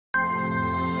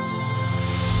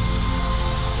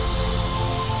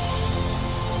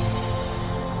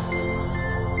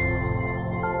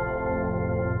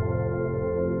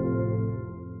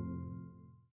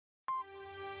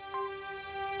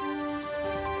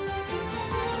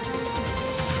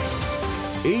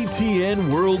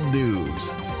ATN World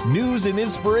News. News and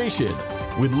inspiration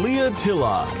with Leah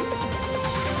Tillock.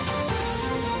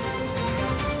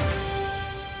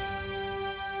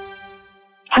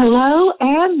 Hello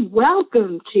and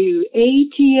welcome to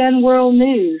ATN World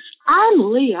News.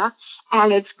 I'm Leah,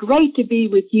 and it's great to be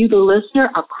with you, the listener,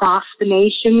 across the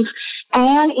nations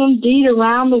and indeed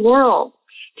around the world.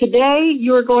 Today,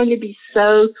 you're going to be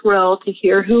so thrilled to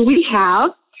hear who we have.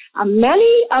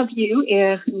 Many of you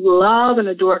who love and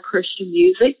adore Christian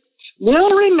music will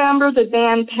remember the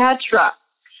band Petra,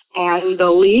 and the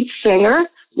lead singer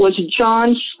was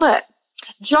John Schlitt.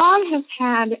 John has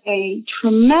had a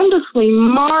tremendously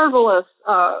marvelous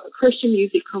Christian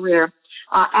music career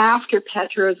after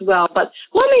Petra as well. But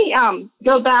let me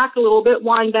go back a little bit,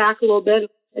 wind back a little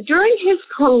bit. During his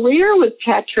career with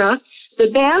Petra, the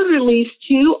band released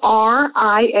 2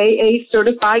 RIAA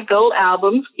certified gold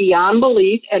albums, Beyond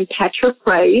Belief and Petra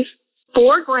Praise,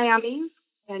 4 Grammys,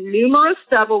 and numerous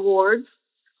dove awards.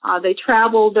 They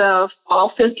traveled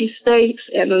all 50 states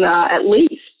and at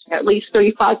least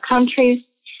 35 countries.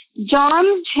 John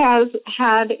has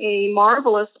had a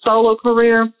marvelous solo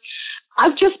career.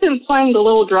 I've just been playing the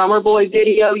Little Drummer Boy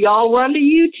video. Y'all run to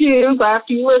YouTube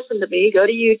after you listen to me. Go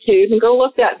to YouTube and go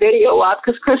look that video up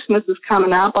because Christmas is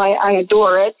coming up. I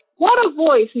adore it. What a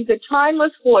voice. He's a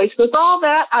timeless voice. With all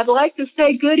that, I'd like to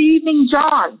say good evening,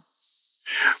 John.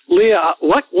 Leah,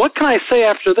 what can I say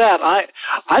after that?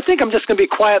 I think I'm just going to be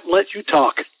quiet and let you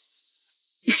talk.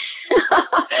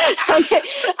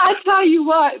 I tell you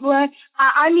what,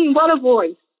 I mean, what a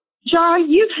voice.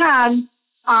 John, you've had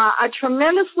a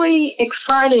tremendously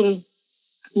exciting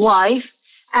life,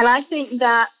 and I think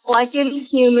that, like any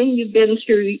human, you've been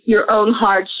through your own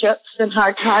hardships and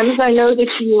hard times. I know that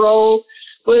you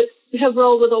have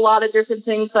rolled with a lot of different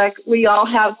things like we all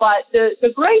have, but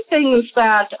the great thing is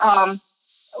that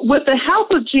with the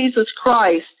help of Jesus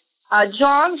Christ,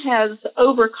 John has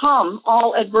overcome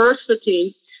all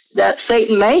adversity that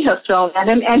Satan may have thrown at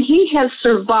him, and he has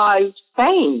survived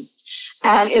fame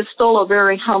and is still a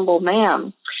very humble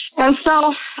man. And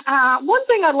so one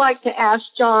thing I'd like to ask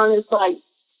John is,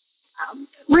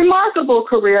 remarkable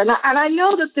career, and I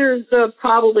know that there's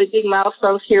probably big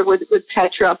milestones here with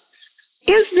Petra.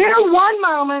 Is there one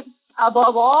moment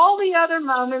above all the other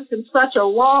moments in such a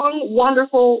long,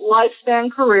 wonderful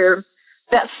lifespan career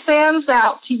that stands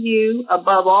out to you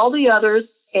above all the others,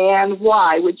 and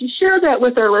why? Would you share that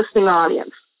with our listening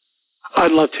audience?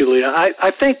 I'd love to, Leah.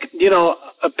 I think,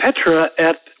 Petra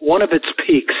at one of its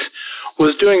peaks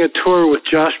was doing a tour with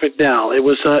Josh McDowell. It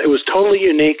was totally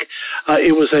unique.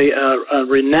 It was a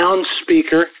renowned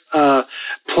speaker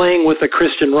playing with a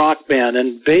Christian rock band,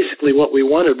 and basically what we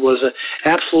wanted was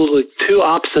absolutely 2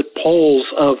 opposite poles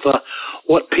of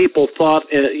what people thought,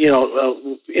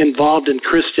 involved in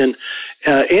Christian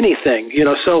anything.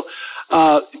 So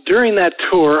during that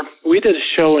tour, we did a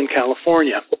show in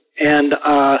California,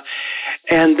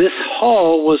 and this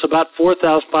hall was about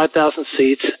 4,000, 5,000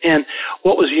 seats, and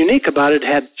what was unique about it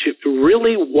had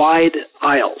really wide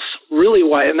aisles, really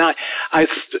wide. And I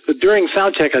during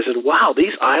sound check, I said, wow,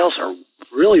 these aisles are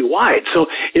really wide. So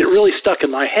it really stuck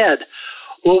in my head.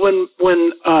 Well,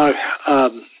 when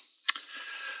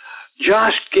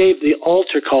Josh gave the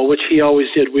altar call, which he always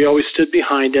did. We always stood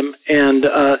behind him, and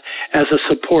as a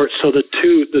support, so the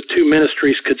two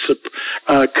ministries could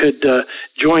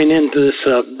join into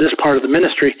this part of the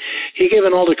ministry. He gave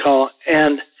an altar call,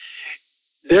 and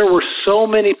there were so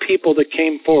many people that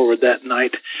came forward that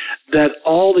night that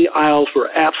all the aisles were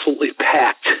absolutely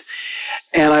packed.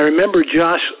 And I remember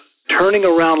Josh turning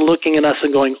around, looking at us,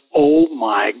 and going, "Oh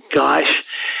my gosh."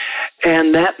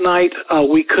 And that night,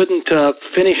 we couldn't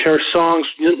finish our songs.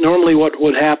 Normally what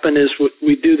would happen is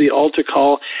we'd do the altar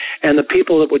call, and the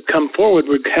people that would come forward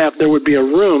there would be a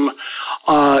room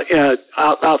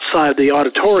outside the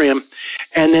auditorium,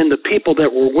 and then the people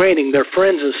that were waiting, their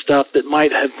friends and stuff that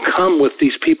might have come with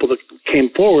these people that came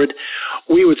forward,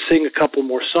 we would sing a couple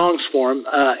more songs for them,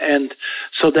 and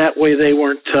so that way they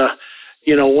weren't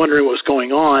wondering what was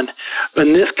going on. But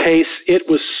in this case, it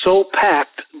was so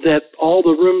packed that all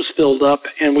the rooms filled up,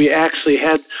 and we actually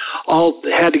had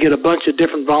to get a bunch of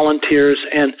different volunteers,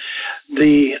 and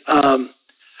the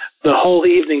whole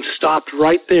evening stopped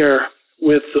right there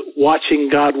with watching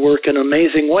God work in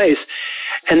amazing ways.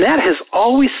 And that has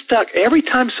always stuck. Every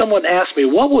time someone asks me,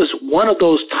 what was one of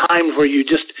those times where you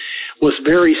just was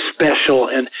very special,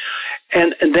 and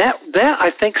that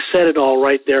I think said it all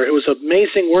right there. It was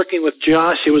amazing working with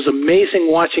Josh. It was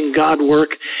amazing watching God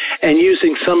work and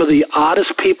using some of the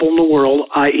oddest people in the world,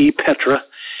 i.e. Petra,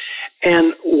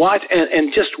 and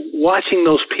just watching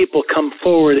those people come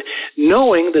forward,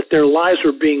 knowing that their lives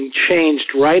were being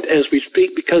changed right as we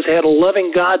speak because they had a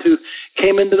loving God who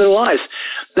came into their lives.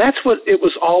 That's what it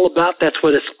was all about. That's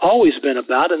what it's always been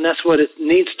about, and that's what it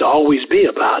needs to always be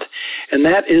about. And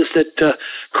that is that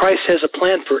Christ has a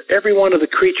plan for every one of the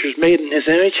creatures made in His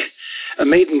image,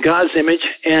 made in God's image,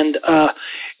 and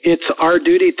it's our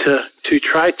duty to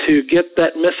try to get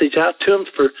that message out to them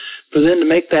for them to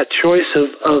make that choice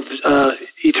of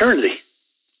eternity.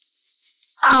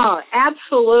 Oh,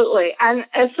 absolutely. And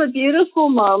it's a beautiful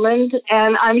moment,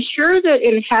 and I'm sure that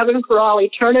in heaven for all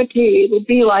eternity, it will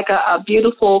be like a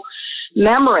beautiful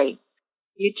memory.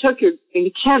 You took your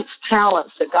intense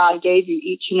talents that God gave you,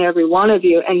 each and every one of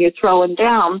you, and you're throwing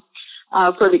down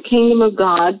for the kingdom of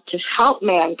God to help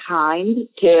mankind,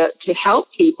 to help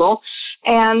people,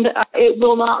 and it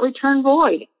will not return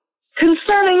void.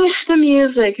 Concerning the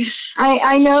music,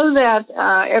 I know that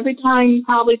every time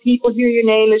probably people hear your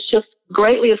name, it's just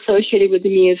greatly associated with the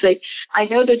music. I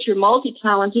know that you're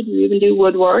multi-talented. You even do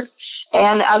woodwork.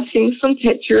 And I've seen some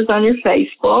pictures on your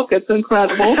Facebook. It's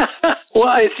incredible. Well,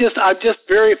 I'm just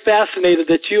very fascinated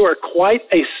that you are quite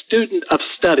a student of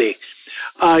study.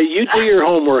 You do your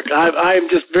homework. I'm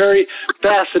just very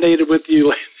fascinated with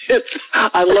you.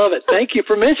 I love it. Thank you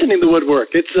for mentioning the woodwork.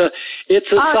 It's a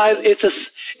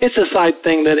side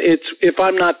thing that if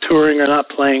I'm not touring or not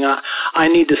playing, I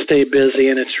need to stay busy,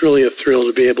 and it's really a thrill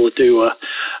to be able to do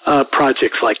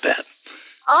projects like that.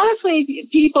 Honestly,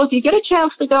 people, if you get a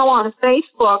chance to go on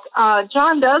Facebook,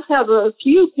 John does have a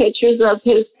few pictures of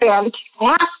his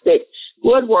fantastic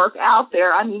woodwork out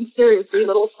there. I mean, seriously,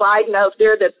 little side note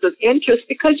there that's of interest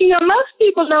because, most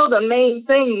people know the main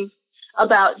things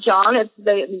about John.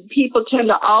 People tend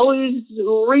to always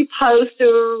repost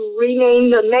or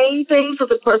rename the main things of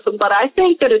the person, but I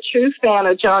think that a true fan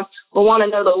of John will want to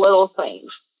know the little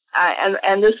things.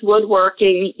 And this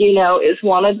woodworking, is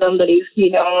one of them that he's,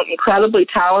 incredibly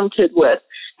talented with.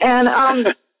 And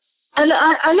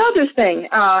another thing,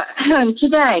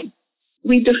 today,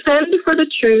 we defend for the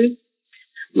truth.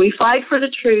 We fight for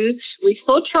the truth. We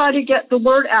still try to get the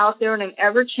word out there in an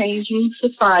ever-changing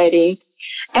society.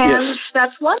 And yes,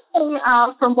 that's one thing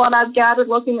from what I've gathered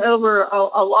looking over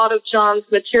a lot of John's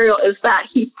material is that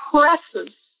he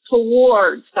presses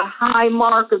towards the high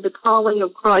mark of the calling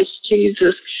of Christ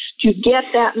Jesus to get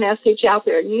that message out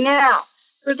there. Now,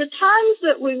 for the times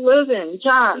that we live in,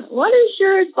 John, what is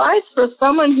your advice for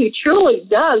someone who truly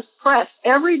does press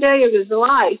every day of his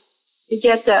life to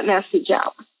get that message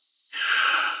out?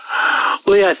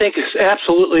 Well, yeah, I think it's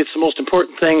the most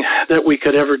important thing that we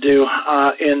could ever do.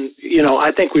 And,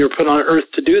 I think we were put on earth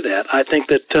to do that. I think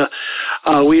that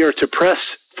we are to press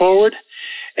forward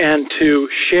and to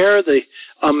share the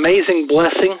amazing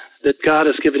blessing that God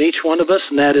has given each one of us,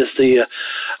 and that is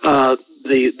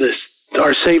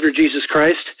our Savior Jesus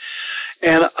Christ.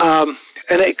 And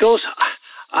it goes.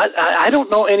 I don't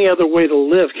know any other way to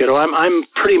live, kiddo. I'm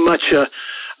pretty much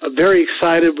very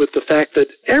excited with the fact that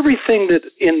everything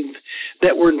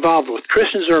that we're involved with,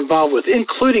 Christians are involved with,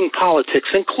 including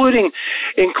politics, including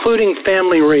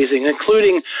family raising,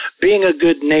 including being a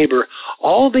good neighbor.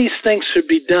 All these things should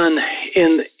be done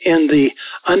in the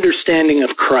understanding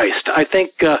of Christ. I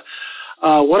think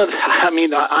I'm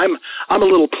a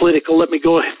little political. Let me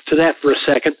go to that for a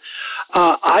second.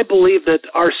 I believe that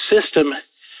our system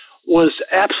was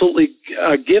absolutely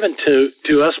given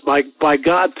to us by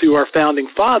God through our founding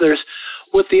fathers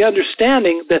with the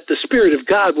understanding that the Spirit of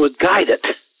God would guide it.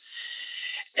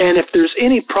 And if there's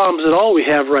any problems at all we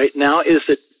have right now is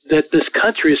that this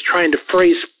country is trying to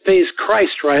phase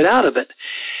Christ right out of it.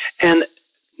 And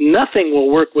nothing will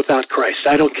work without Christ.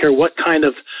 I don't care what kind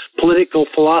of political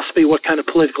philosophy, what kind of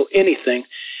political anything,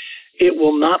 it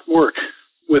will not work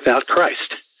without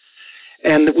Christ.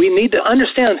 And we need to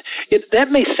understand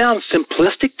that may sound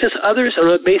simplistic to others,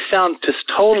 or it may sound just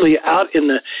totally out in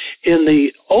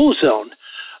the ozone.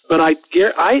 But I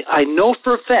know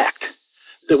for a fact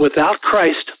that without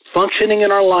Christ functioning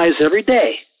in our lives every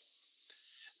day,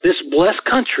 this blessed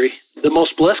country, the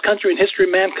most blessed country in history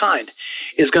of mankind,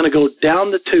 is going to go down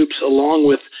the tubes along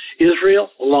with Israel,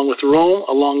 along with Rome,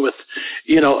 along with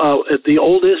the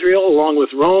old Israel, along with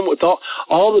Rome, with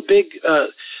all the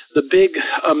big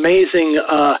amazing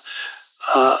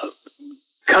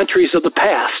countries of the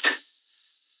past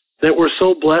that were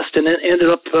so blessed and then ended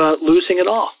up losing it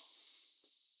all.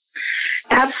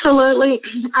 Absolutely.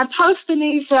 I post the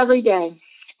news every day,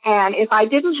 and if I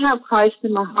didn't have Christ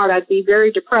in my heart, I'd be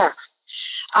very depressed.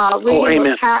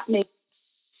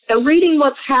 Reading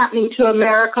what's happening to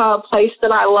America, a place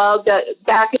that I love, that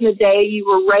back in the day you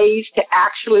were raised to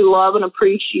actually love and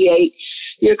appreciate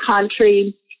your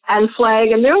country. and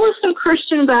flag. And there were some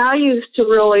Christian values to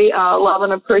really love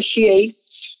and appreciate.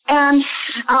 And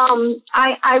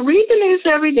I read the news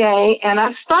every day, and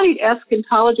I've studied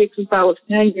eschatology since I was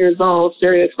 10 years old,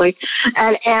 seriously.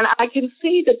 And I can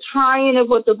see the tie-in of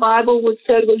what the Bible would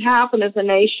said would happen if a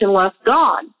nation left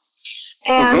God.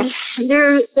 And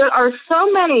there are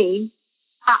so many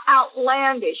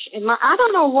outlandish, and I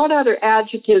don't know what other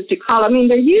adjectives to call it. I mean,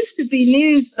 there used to be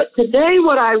news, but today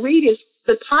what I read is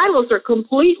the titles are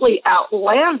completely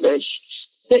outlandish,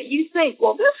 that you think,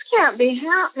 well, this can't be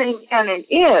happening, and it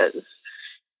is.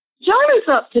 John is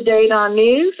up to date on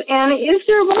news, and is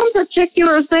there one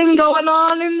particular thing going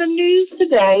on in the news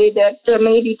today that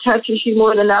maybe touches you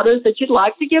more than others that you'd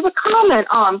like to give a comment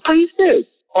on? Please do.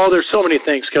 Oh, there's so many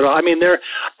things, Carol. I mean,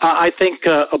 I think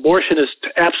abortion is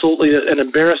absolutely an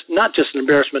not just an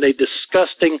embarrassment, a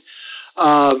disgusting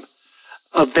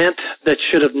event that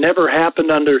should have never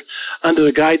happened under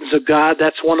the guidance of God.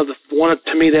 That's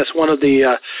to me that's one of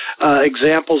the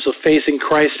examples of phasing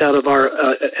Christ out of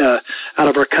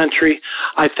our country.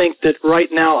 I think that right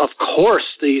now, of course,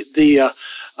 the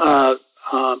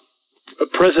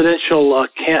presidential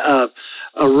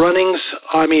runnings.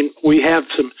 I mean, we have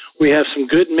some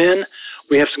good men,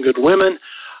 we have some good women.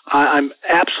 I'm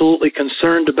absolutely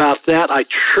concerned about that. I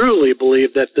truly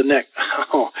believe that the next.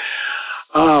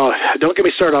 Oh, don't get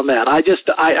me started on that.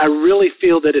 I really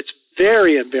feel that it's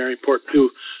very, very important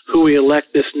who we elect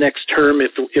this next term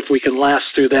if we can last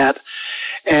through that.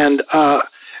 And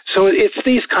so it's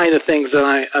these kind of things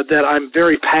that I'm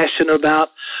very passionate about.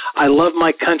 I love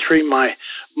my country.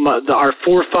 Our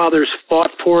forefathers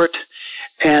fought for it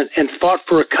and fought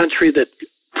for a country that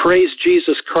praised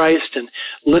Jesus Christ and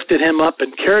lifted him up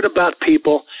and cared about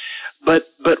people, but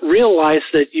realized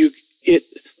that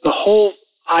the whole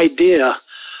idea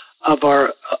of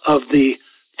the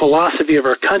philosophy of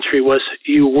our country was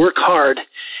you work hard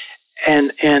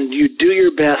and you do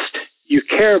your best, you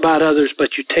care about others, but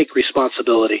you take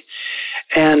responsibility.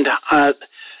 And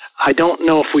I don't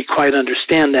know if we quite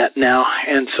understand that now,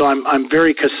 and so I'm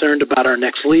very concerned about our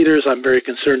next leaders. I'm very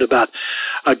concerned about,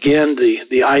 again,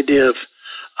 the idea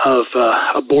of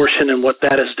abortion and what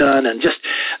that has done, and just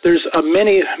there's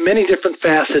many different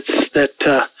facets that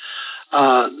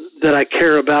I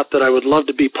care about that I would love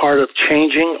to be part of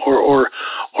changing or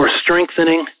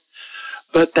strengthening.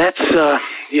 But that's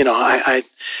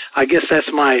I guess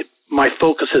that's my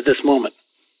focus at this moment.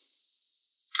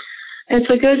 It's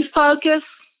a good focus,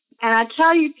 and I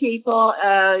tell you, people,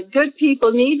 good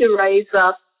people need to raise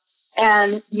up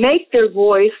and make their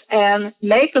voice and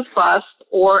make a fuss,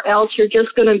 or else you're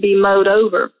just going to be mowed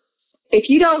over. If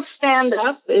you don't stand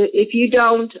up, if you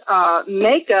don't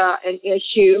make an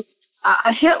issue,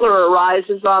 Hitler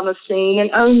arises on the scene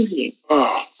and owns you.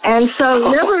 Oh. And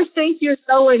so never think you're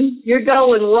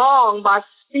going wrong by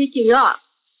speaking up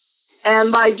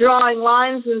and by drawing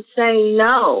lines and saying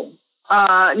no.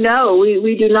 No,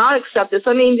 we do not accept this.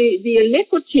 I mean, the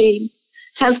iniquity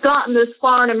has gotten this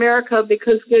far in America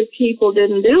because good people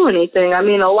didn't do anything. I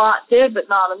mean, a lot did, but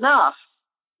not enough.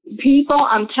 People,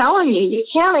 I'm telling you, you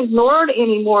can't ignore it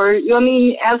anymore. I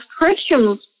mean, as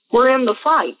Christians, we're in the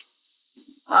fight.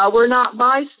 We're not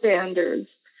bystanders.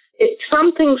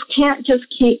 Some things can't just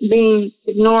keep being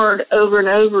ignored over and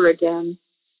over again.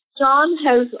 John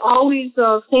has always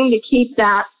seemed to keep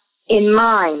that in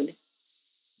mind,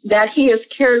 that he has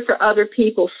cared for other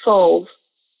people's souls,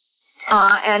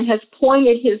 and has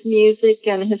pointed his music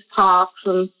and his talks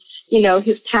and,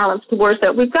 his talents towards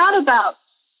that. We've got about,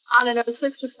 6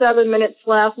 or 7 minutes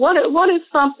left. What is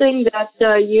something that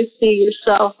you see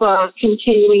yourself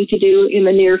continuing to do in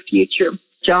the near future,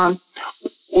 John?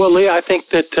 Well, Leah, I think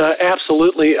that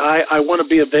absolutely I want to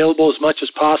be available as much as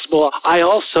possible. I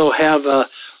also have a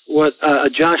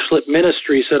John Schlitt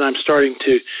Ministries that I'm starting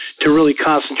to really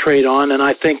concentrate on, and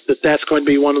I think that that's going to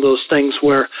be one of those things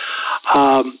where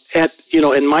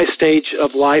in my stage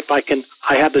of life I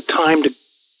have the time to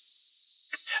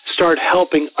start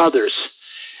helping others.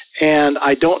 And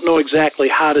I don't know exactly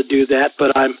how to do that,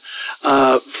 but I'm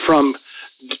from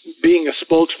being a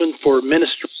spokesman for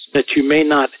ministries that you may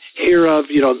not hear of,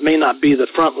 may not be the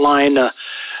frontline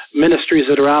ministries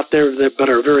that are out there but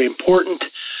are very important,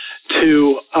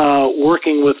 to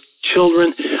working with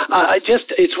children.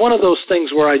 It's one of those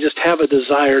things where I just have a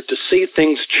desire to see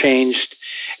things changed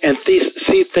and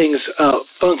see things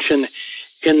function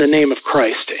in the name of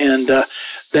Christ. And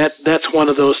that's one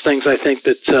of those things I think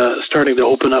that's starting to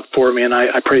open up for me, and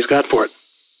I praise God for it.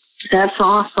 That's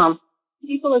awesome.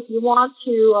 People, if you want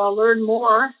to learn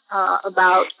more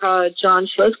about John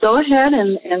Schlitt, go ahead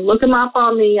and look him up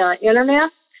on the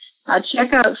Internet.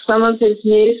 check out some of his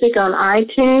music on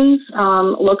iTunes.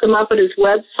 Look him up at his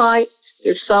website.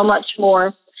 There's so much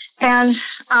more. And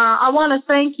I want to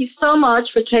thank you so much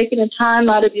for taking the time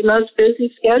out of your most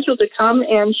busy schedule to come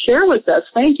and share with us.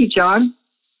 Thank you, John.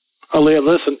 Oh, Leah,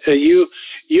 listen,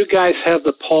 you guys have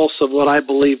the pulse of what I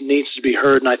believe needs to be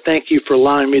heard, and I thank you for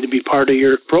allowing me to be part of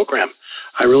your program.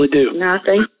 I really do. No,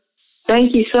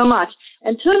 thank you so much.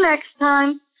 Until next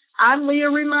time, I'm Leah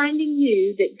reminding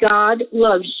you that God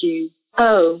loves you.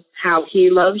 Oh, how He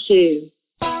loves you.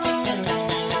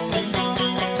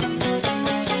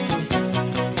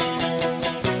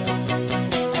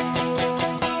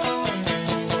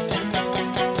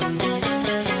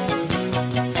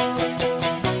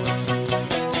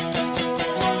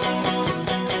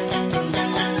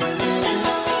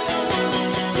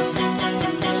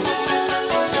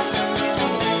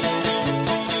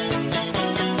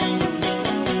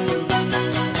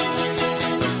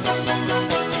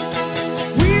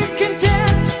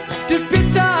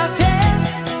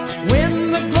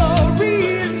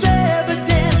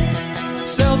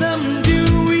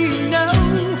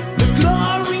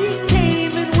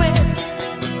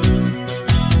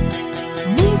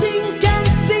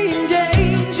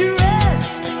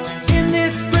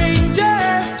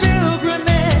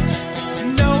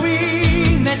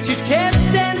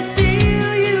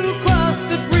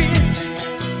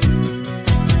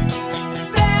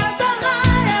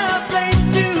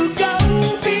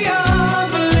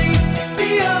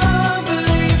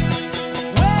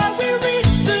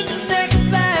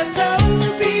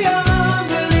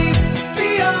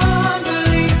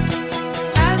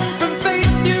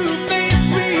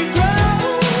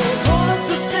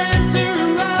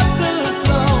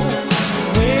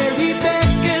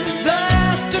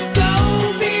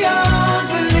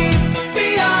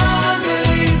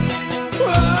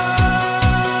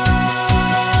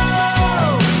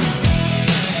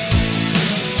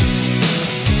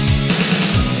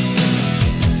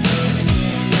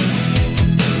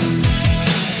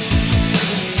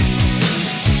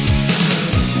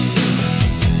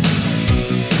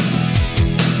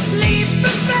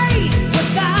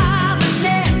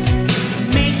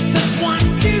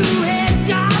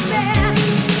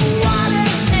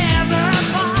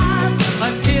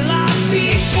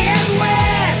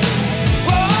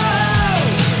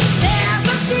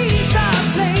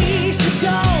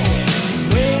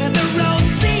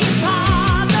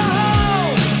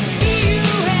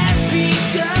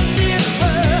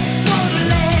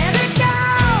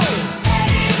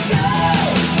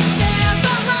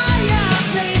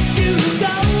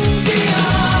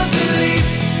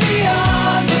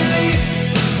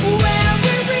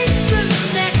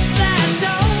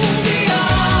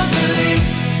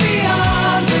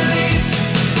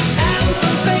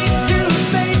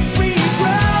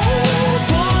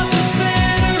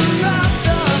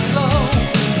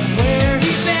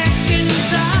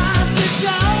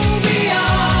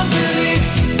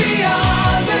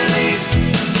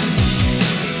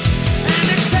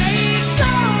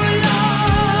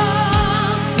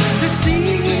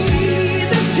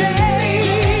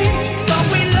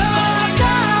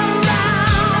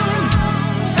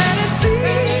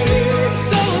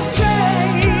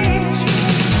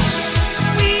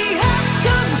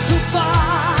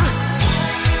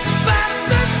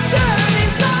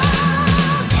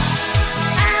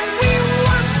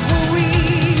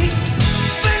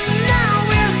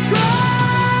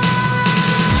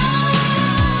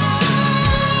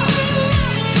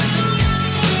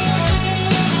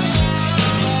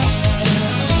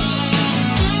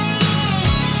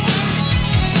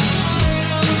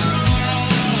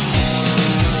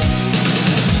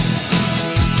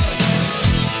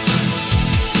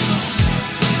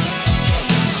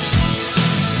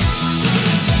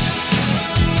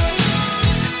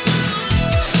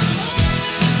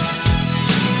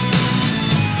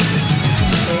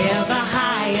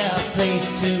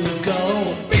 place to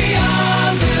go.